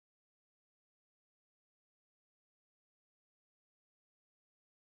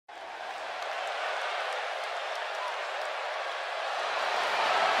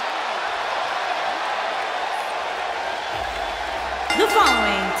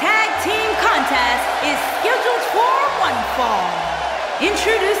following tag team contest is scheduled for one fall.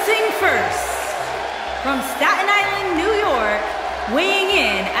 Introducing first, from Staten Island, New York, weighing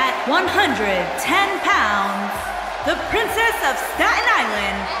in at 110 pounds, the Princess of Staten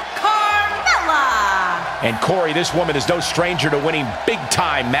Island, Carmella. And Corey, this woman is no stranger to winning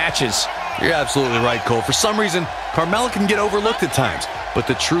big-time matches. You're absolutely right, Cole. For some reason, Carmella can get overlooked at times, but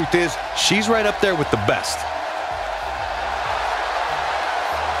the truth is, she's right up there with the best.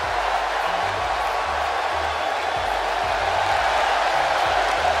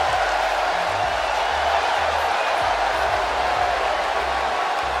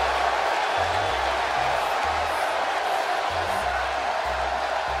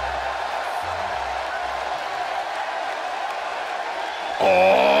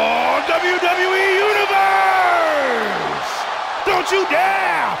 WWE Universe! Don't you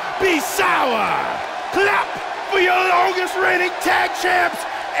dare be sour! Clap for your longest reigning tag champs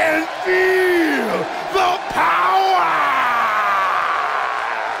and feel the power!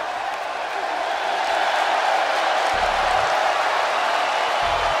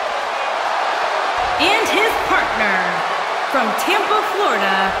 And his partner, from Tampa,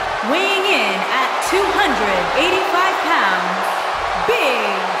 Florida, weighing in at 285 pounds, Big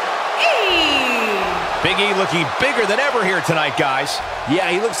E looking bigger than ever here tonight, guys.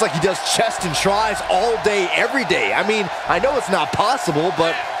 Yeah, he looks like he does chest and tries all day, every day. I mean, I know it's not possible,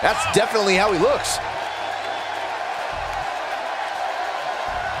 but that's definitely how he looks.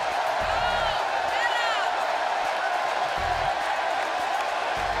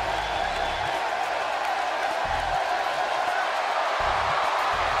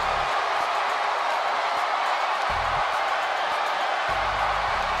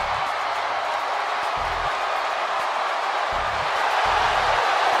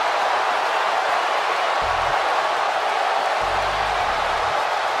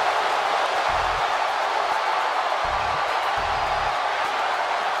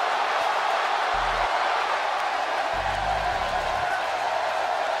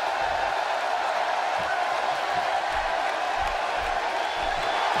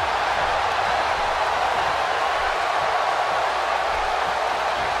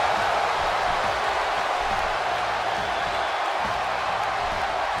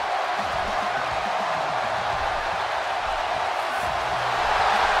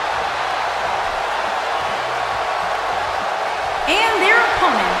 And their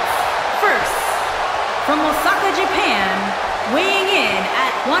opponents, first, from Osaka, Japan, weighing in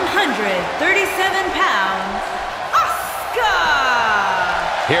at 137 pounds, Asuka!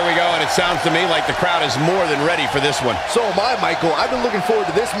 Here we go, and it sounds to me like the crowd is more than ready for this one. So am I, Michael. I've been looking forward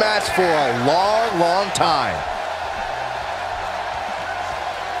to this match for a long, long time.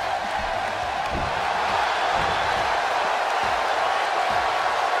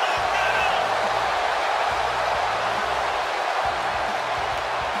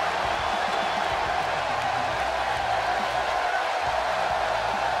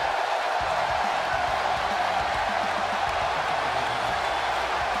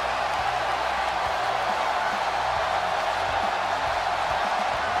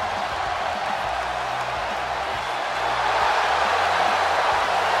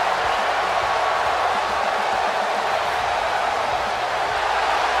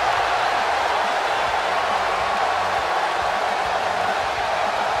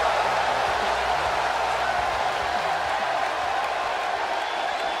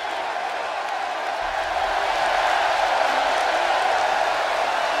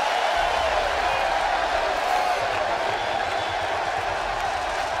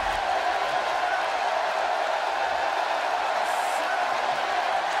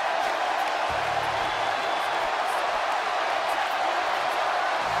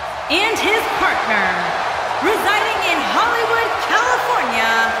 And his partner, residing in Hollywood,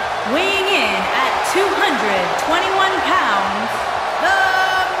 California, weighing in at 221 pounds,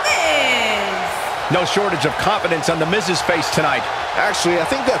 The Miz. No shortage of confidence on The Miz's face tonight. Actually, I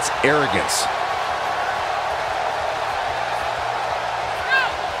think that's arrogance.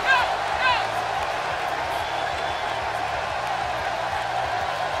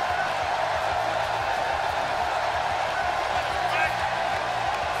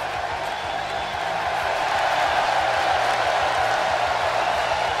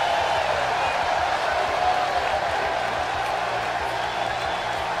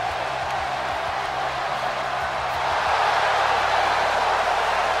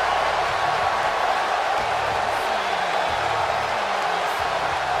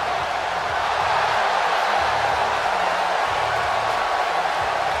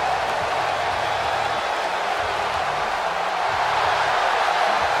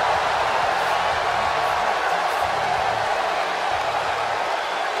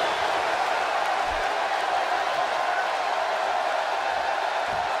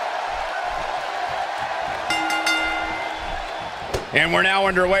 And we're now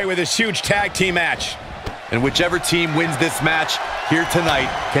underway with this huge tag team match. And whichever team wins this match here tonight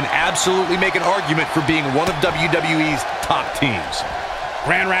can absolutely make an argument for being one of WWE's top teams.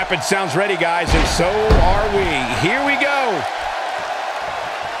 Grand Rapids sounds ready, guys, and so are we. Here we go.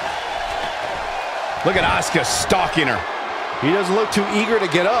 Look at Asuka stalking her. He doesn't look too eager to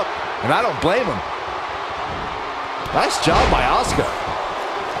get up, and I don't blame him. Nice job by Asuka.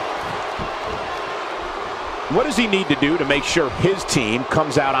 What does he need to do to make sure his team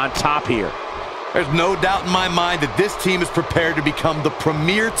comes out on top here? There's no doubt in my mind that this team is prepared to become the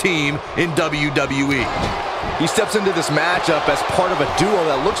premier team in WWE. He steps into this matchup as part of a duo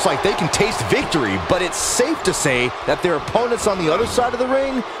that looks like they can taste victory, but it's safe to say that their opponents on the other side of the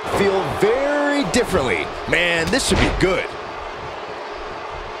ring feel very differently. Man, this should be good.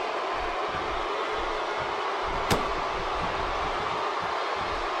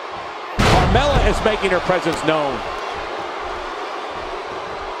 Carmella is making her presence known.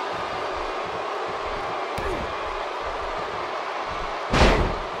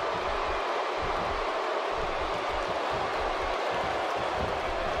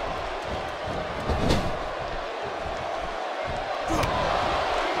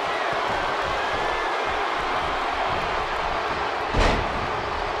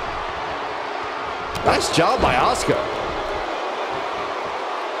 Nice job by Asuka.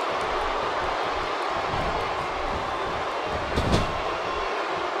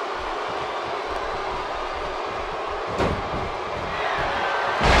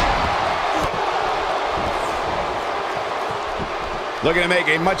 Looking to make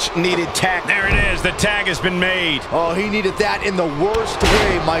a much-needed tag. There it is. The tag has been made. Oh, he needed that in the worst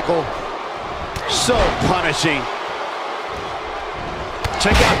way, Michael. So punishing.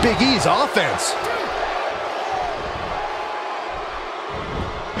 Check out Big E's offense.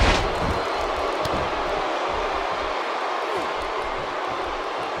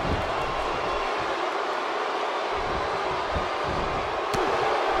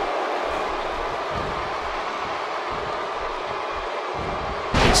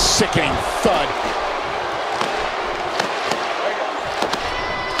 Sickening thud.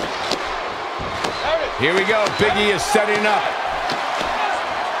 Here we go. Big E is setting up.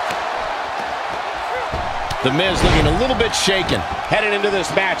 The Miz looking a little bit shaken. Heading into this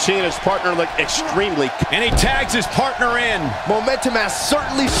match, he and his partner look extremely... And he tags his partner in. Momentum has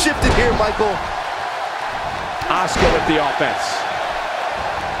certainly shifted here, Michael. Asuka with the offense.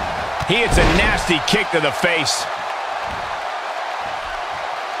 He hits a nasty kick to the face.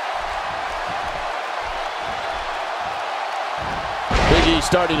 Big E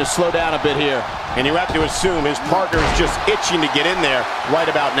starting to slow down a bit here. And you have to assume his partner is just itching to get in there right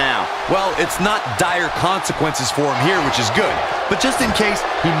about now. Well, it's not dire consequences for him here, which is good. But just in case,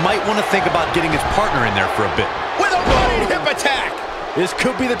 he might want to think about getting his partner in there for a bit. With a running hip attack. This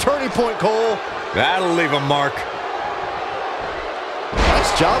could be the turning point, Cole. That'll leave a mark.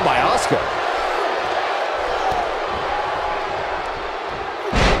 Nice job by Asuka.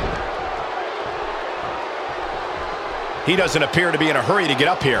 He doesn't appear to be in a hurry to get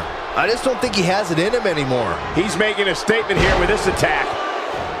up here. I just don't think he has it in him anymore. He's making a statement here with this attack.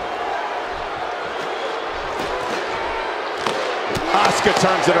 Asuka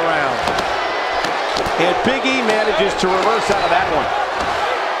turns it around. And Big E manages to reverse out of that one.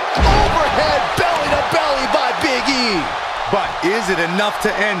 Overhead belly to belly by Big E. But is it enough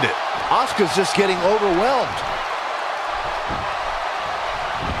to end it? Asuka's just getting overwhelmed.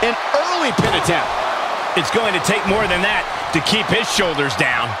 An early pin attempt. It's going to take more than that to keep his shoulders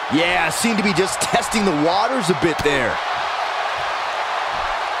down. Yeah, seemed to be just testing the waters a bit there.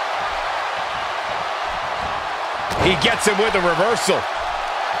 He gets him with a reversal.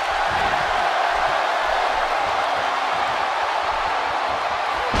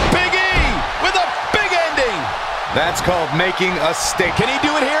 Big E with a big ending. That's called making a statement. Can he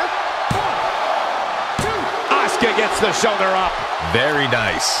do it here? Asuka gets the shoulder up. Very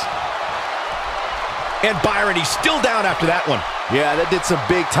nice. And Byron, he's still down after that one. Yeah, that did some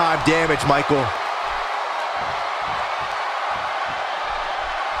big-time damage, Michael.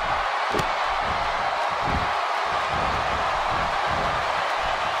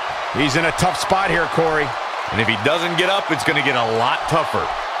 He's in a tough spot here, Corey. And if he doesn't get up, it's going to get a lot tougher.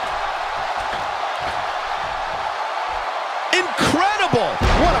 Incredible!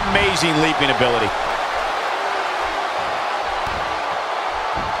 What amazing leaping ability.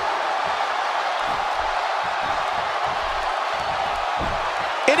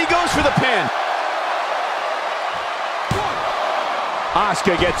 And he goes for the pin.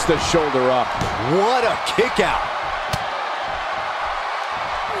 Asuka gets the shoulder up. What a kick out.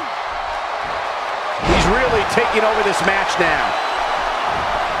 He's really taking over this match now.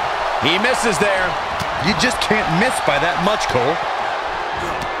 He misses there. You just can't miss by that much, Cole.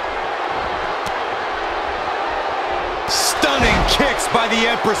 Stunning kicks by the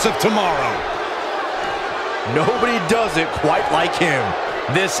Empress of Tomorrow. Nobody does it quite like him.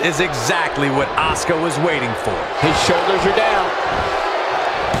 This is exactly what Asuka was waiting for. His shoulders are down.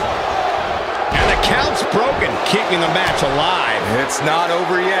 And the count's broken, keeping the match alive. It's not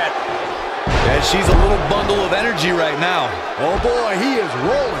over yet. As she's a little bundle of energy right now. Oh boy, he is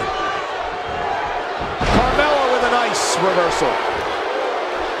rolling. Carmella with a nice reversal.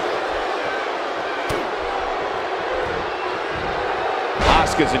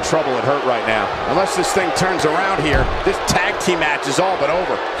 Asuka's in trouble and hurt right now. Unless this thing turns around here, this tag team match is all but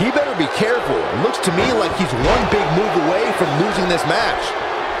over. He better be careful. It looks to me like he's one big move away from losing this match.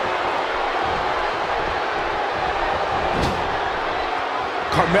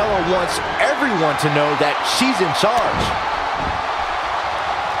 Carmella wants everyone to know that she's in charge.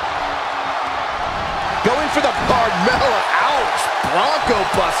 Going for the Carmella. Ouch! Bronco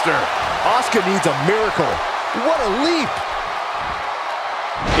Buster. Asuka needs a miracle. What a leap!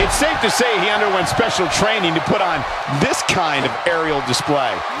 It's safe to say he underwent special training to put on this kind of aerial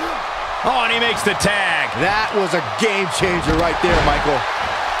display. Oh, and he makes the tag. That was a game changer right there, Michael.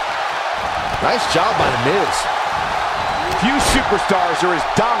 Nice job by The Miz. Few superstars are as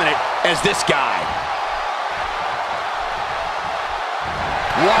dominant as this guy.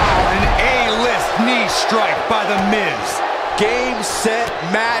 Wow, an A-list knee strike by The Miz. Game, set,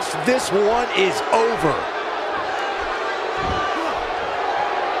 match. This one is over.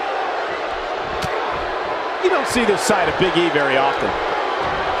 You don't see this side of Big E very often.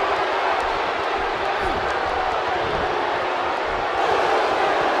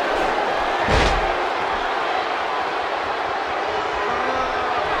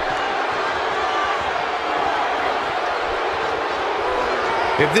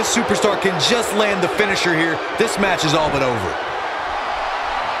 If this superstar can just land the finisher here, this match is all but over.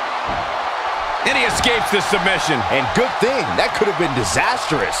 And he escapes the submission. And good thing. That could have been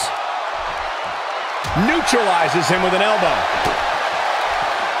disastrous. Neutralizes him with an elbow.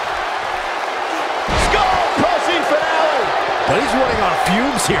 Skull crushing finale. But he's running on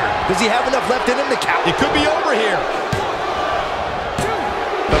fumes here. Does he have enough left in him to count? It could be over here.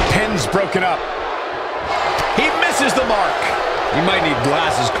 The pin's broken up. He misses the mark. He might need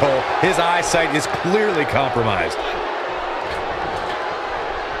glasses, Cole. His eyesight is clearly compromised.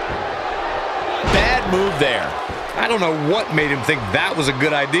 Bad move there. I don't know what made him think that was a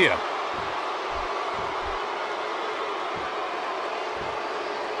good idea.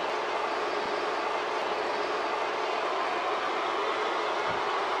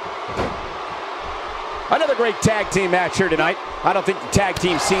 Another great tag team match here tonight. I don't think the tag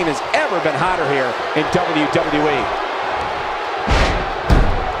team scene has ever been hotter here in WWE.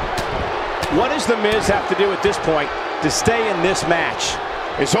 What does The Miz have to do at this point to stay in this match?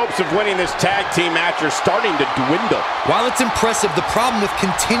 His hopes of winning this tag team match are starting to dwindle. While it's impressive, the problem with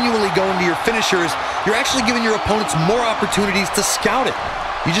continually going to your finisher is you're actually giving your opponents more opportunities to scout it.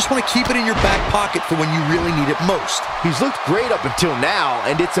 You just want to keep it in your back pocket for when you really need it most. He's looked great up until now,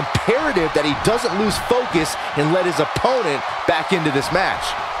 and it's imperative that he doesn't lose focus and let his opponent back into this match.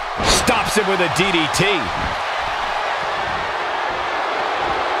 Stops him with a DDT.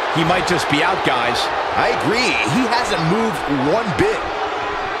 He might just be out, guys. I agree. He hasn't moved one bit.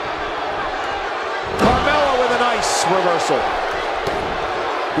 Carmella with a nice reversal.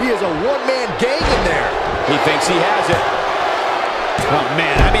 He is a one-man gang in there. He thinks he has it. Oh,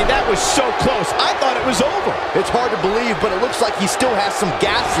 man, I mean, that was so close. I thought it was over. It's hard to believe, but it looks like he still has some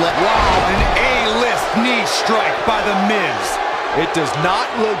gas left. Wow, an A-list knee strike by The Miz. It does not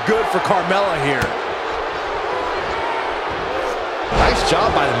look good for Carmella here. Nice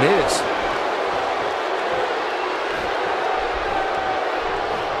job by The Miz.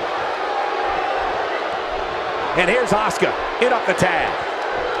 And here's Asuka in up the tag.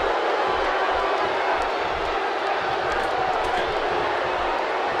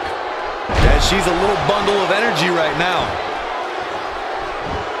 As she's a little bundle of energy right now.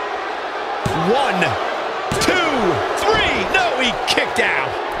 1, 2, 3. No, he kicked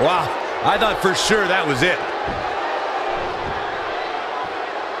out. Wow, I thought for sure that was it.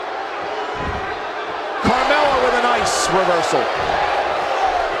 Carmella with a nice reversal.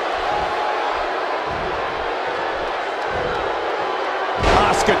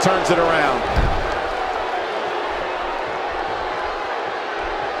 Asuka turns it around.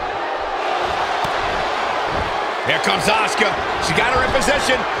 Here comes Asuka. She got her in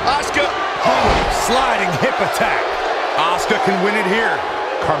position. Asuka. Oh, sliding hip attack. Asuka can win it here.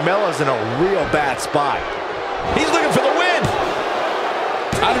 Carmella's in a real bad spot. He's looking for the win.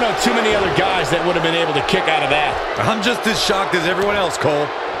 I don't know too many other guys that would have been able to kick out of that. I'm just as shocked as everyone else, Cole.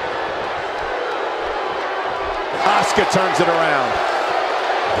 Asuka turns it around.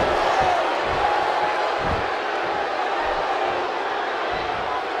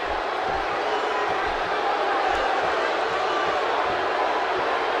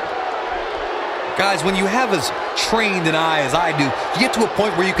 Guys, when you have as trained an eye as I do, you get to a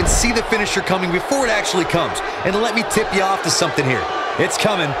point where you can see the finisher coming before it actually comes. And let me tip you off to something here. It's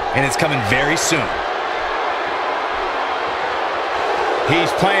coming, and it's coming very soon. He's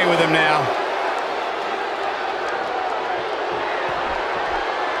playing with him now.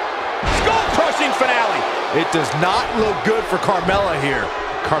 Skull-crushing finale. It does not look good for Carmella here.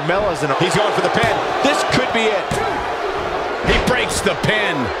 Carmella's in a... He's going for the pin. This could be it. He breaks the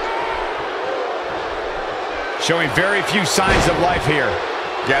pin. Showing very few signs of life here.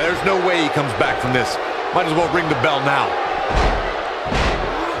 Yeah, there's no way he comes back from this. Might as well ring the bell now.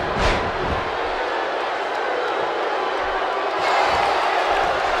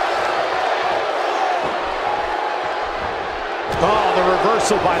 Oh, the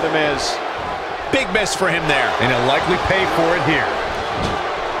reversal by The Miz. Big miss for him there. And he'll likely pay for it here.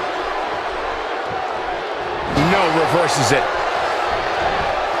 No, reverses it.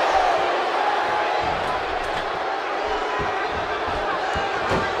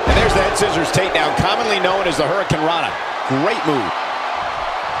 And there's the head scissors takedown, commonly known as the Hurricane Rana. Great move.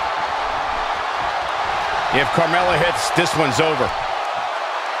 If Carmella hits, this one's over.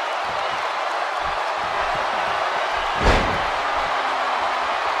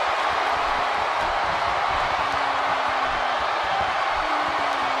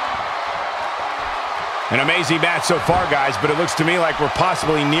 An amazing match so far, guys, but it looks to me like we're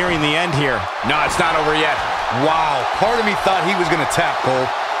possibly nearing the end here. No, it's not over yet. Wow, part of me thought he was going to tap, Cole.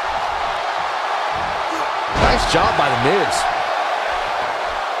 Nice job by The Miz.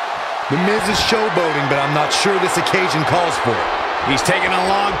 The Miz is showboating, but I'm not sure this occasion calls for it. He's taking a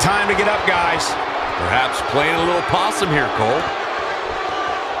long time to get up, guys. Perhaps playing a little possum here, Cole.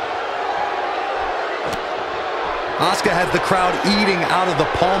 Asuka has the crowd eating out of the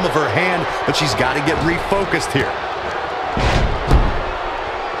palm of her hand, but she's got to get refocused here.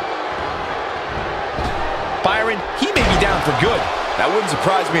 Byron, he may be down for good. That wouldn't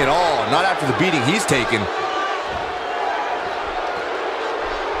surprise me at all, not after the beating he's taken.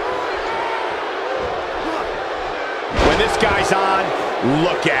 When this guy's on,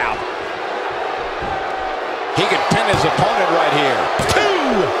 look out. He could pin his opponent right here.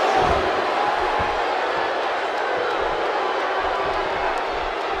 2!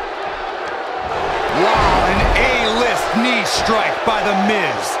 Wow, an A-list knee strike by The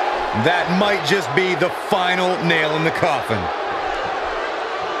Miz. That might just be the final nail in the coffin.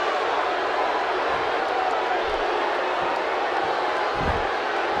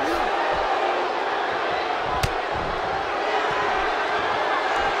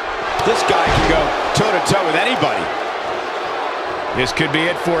 This guy can go toe-to-toe with anybody. This could be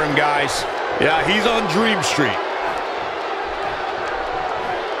it for him, guys. Yeah, he's on Dream Street.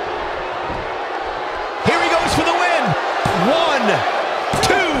 For the win. 1,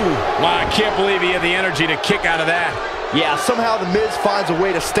 2. Wow, I can't believe he had the energy to kick out of that. Yeah, somehow The Miz finds a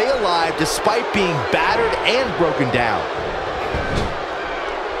way to stay alive despite being battered and broken down.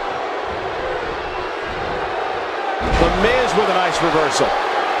 The Miz with a nice reversal.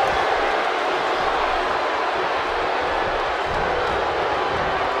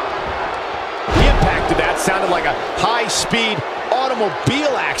 The impact of that sounded like a high-speed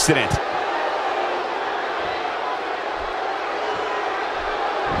automobile accident.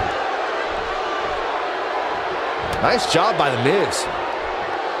 Nice job by The Miz.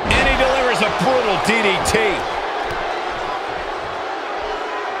 And he delivers a brutal DDT.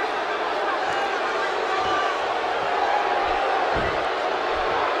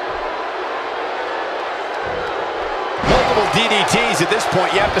 Multiple DDTs at this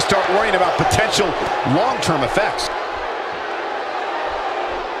point. You have to start worrying about potential long-term effects.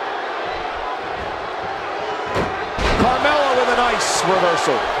 Carmella with a nice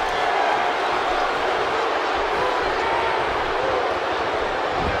reversal.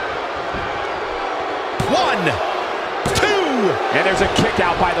 One, 2, and there's a kick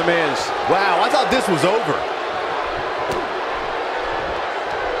out by The Miz. Wow, I thought this was over.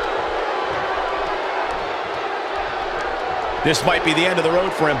 This might be the end of the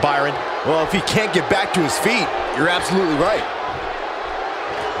road for him, Byron. Well, if he can't get back to his feet, you're absolutely right.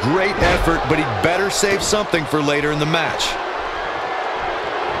 Great effort, but he'd better save something for later in the match.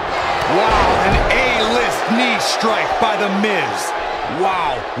 Wow, an A-list knee strike by The Miz.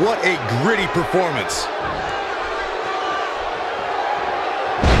 Wow, what a gritty performance.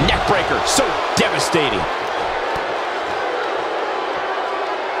 Backbreaker, so devastating.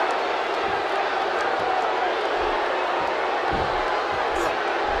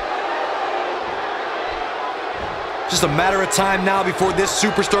 Just a matter of time now before this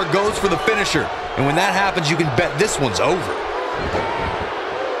superstar goes for the finisher. And when that happens, you can bet this one's over.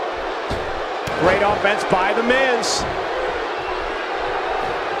 Great offense by The Miz.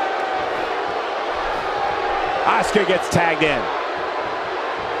 Asuka gets tagged in.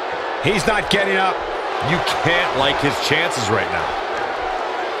 He's not getting up. You can't like his chances right now.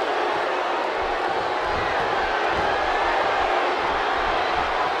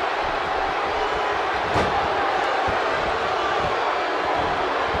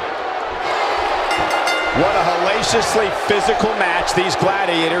 What a hellaciously physical match these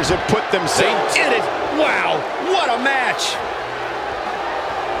gladiators have put themselves in. It. Wow, what a match!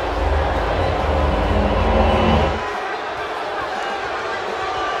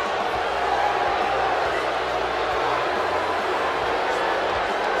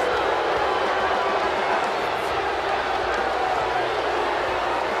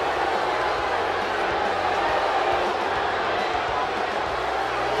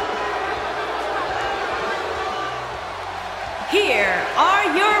 Here are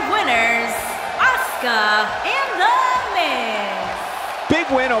your winners, Asuka and The Miz. Big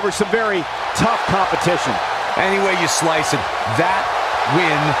win over some very tough competition. Any way you slice it, that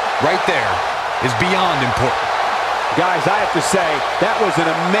win right there is beyond important. Guys, I have to say, that was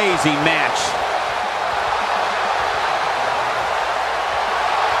an amazing match.